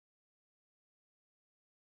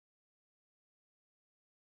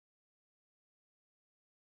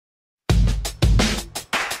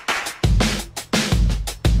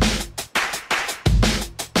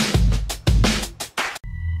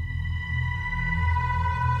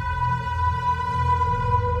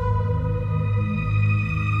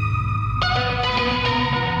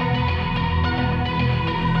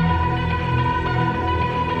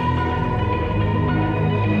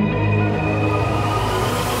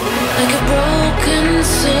broken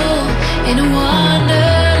soul in a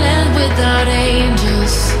wonderland without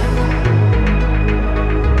angels.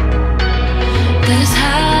 That is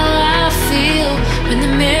how I feel when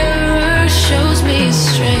the mirror shows me a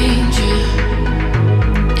stranger.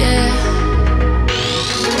 Yeah.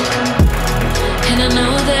 And I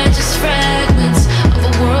know they're just fragments of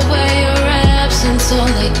a world where your absence all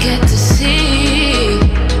I get to see.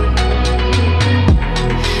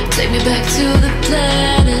 Take me back to the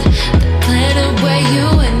planet where you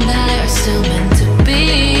and I are still meant to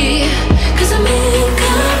be. 'Cause I'm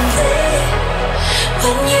incomplete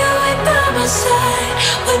when you ain't by my side,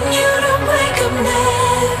 when you don't wake up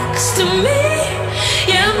next to me.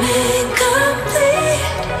 Yeah, I'm incomplete.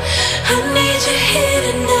 I need you here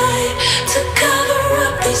tonight to cover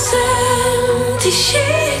up these empty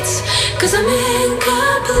sheets. 'Cause I'm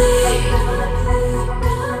incomplete.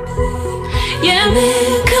 Yeah, I'm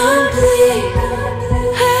incomplete.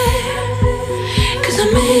 Hey, 'cause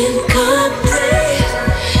I'm incomplete.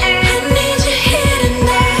 I need you here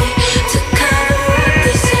tonight to cover up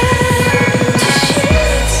these empty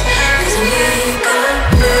sheets. 'Cause I'm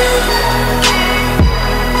incomplete.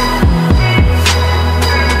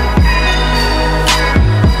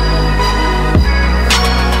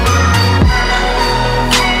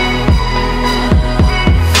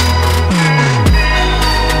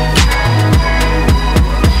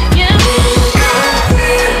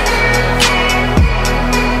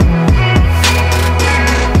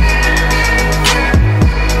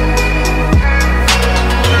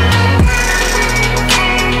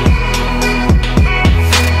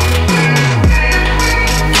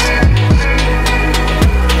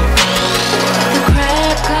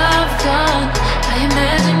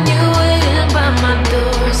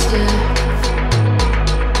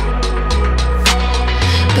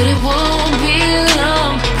 But it won't be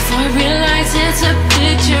long before I realize it's a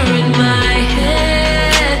picture in my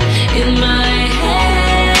head, in my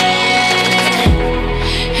head.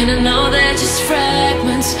 And I know they're just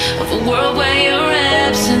fragments of a world where your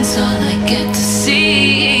absence all I get to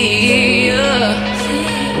see.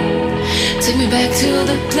 Take me back to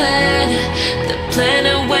the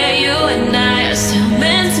planet where you and I are still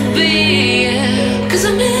meant to be. 'Cause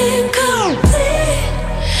I'm incomplete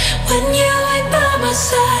when you ain't by my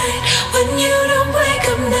side, when you don't wake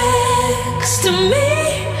up next to me.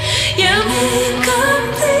 Yeah, I'm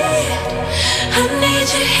incomplete. I need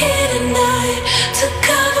you here tonight to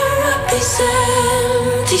cover up these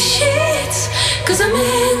empty sheets. 'Cause I'm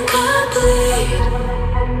incomplete.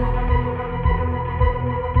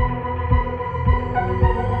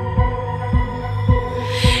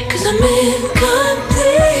 I'm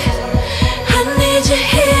incomplete. I need you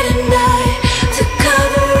here tonight to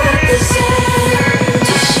cover up these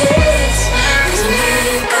empty sheets. 'Cause I'm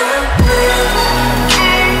incomplete.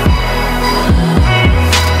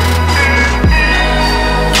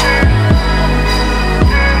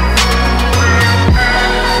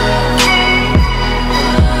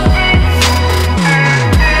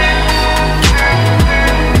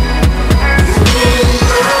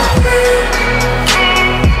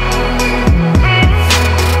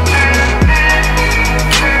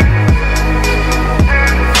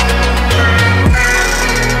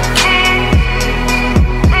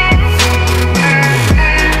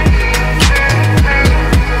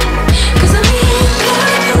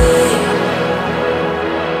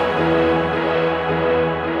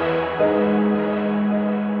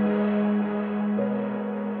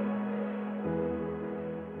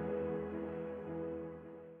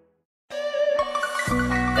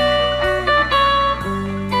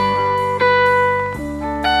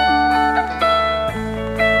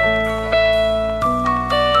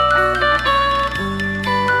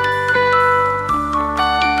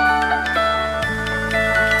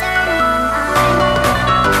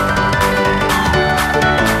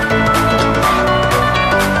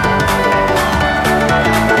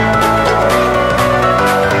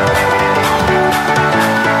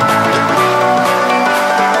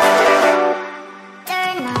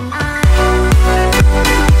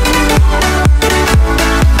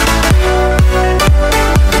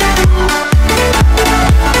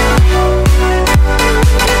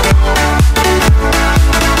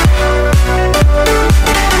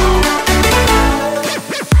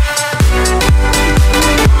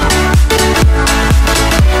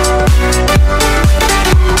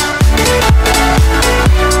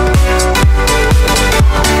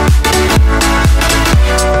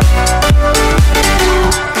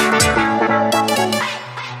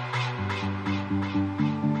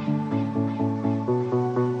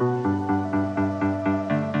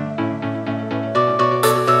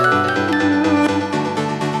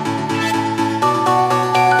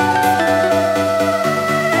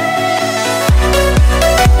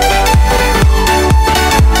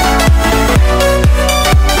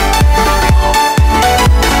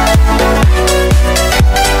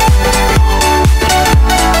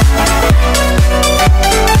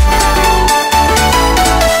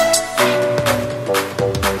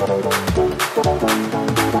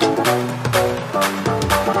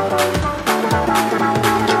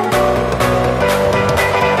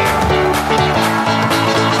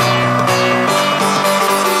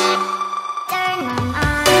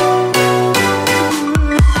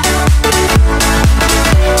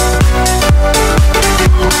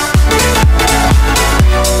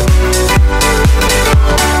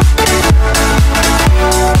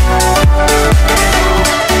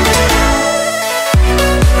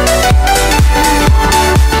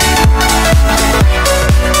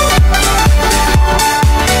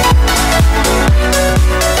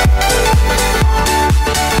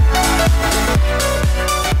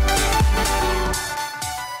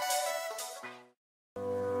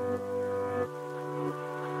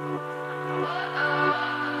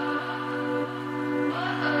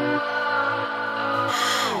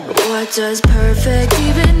 What does perfect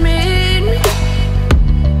even mean?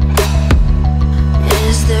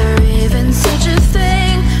 Is there even such a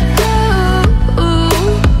thing?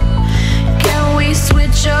 Ooh, can we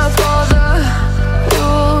switch up all the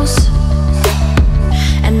rules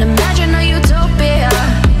and imagine a utopia?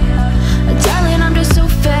 Darling, I'm just so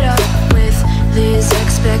fed up with these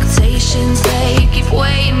expectations. They keep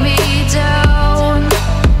weighing me down.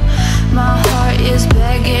 My heart is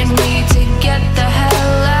begging me to get the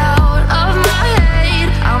hell out of my head.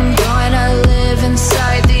 I'm gonna live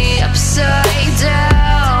inside the upside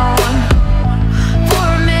down for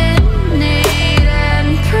a minute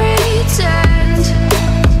and pretend,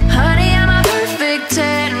 honey, I'm a perfect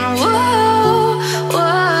 10. Whoa,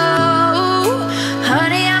 whoa,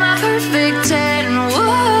 honey, I'm a perfect 10.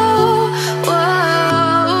 Whoa,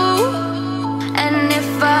 whoa, and if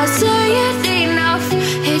I say it enough,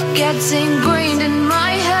 it gets ingrained in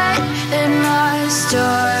my head, and I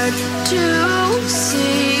start to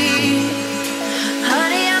see,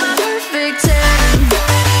 honey, I'm a perfect 10.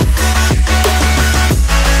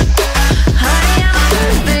 Honey, I'm a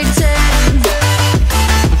perfect 10.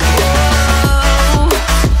 Whoa,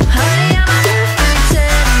 honey, I'm a perfect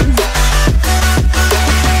 10.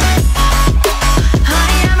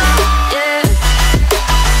 Honey, I'm a, yeah.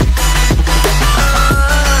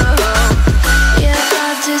 Yeah,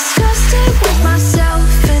 I've discussed it with myself,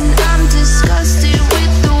 and I'm disgusted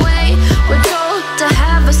with the way we're told to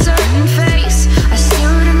have a certain face. I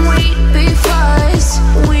stood and wait because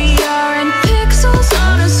we aren't pixels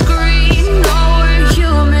on a screen. No, we're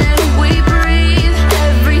human, we breathe.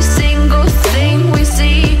 Every single thing we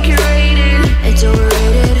see curated. It's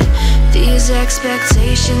overrated. These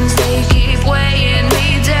expectations, they keep weighing me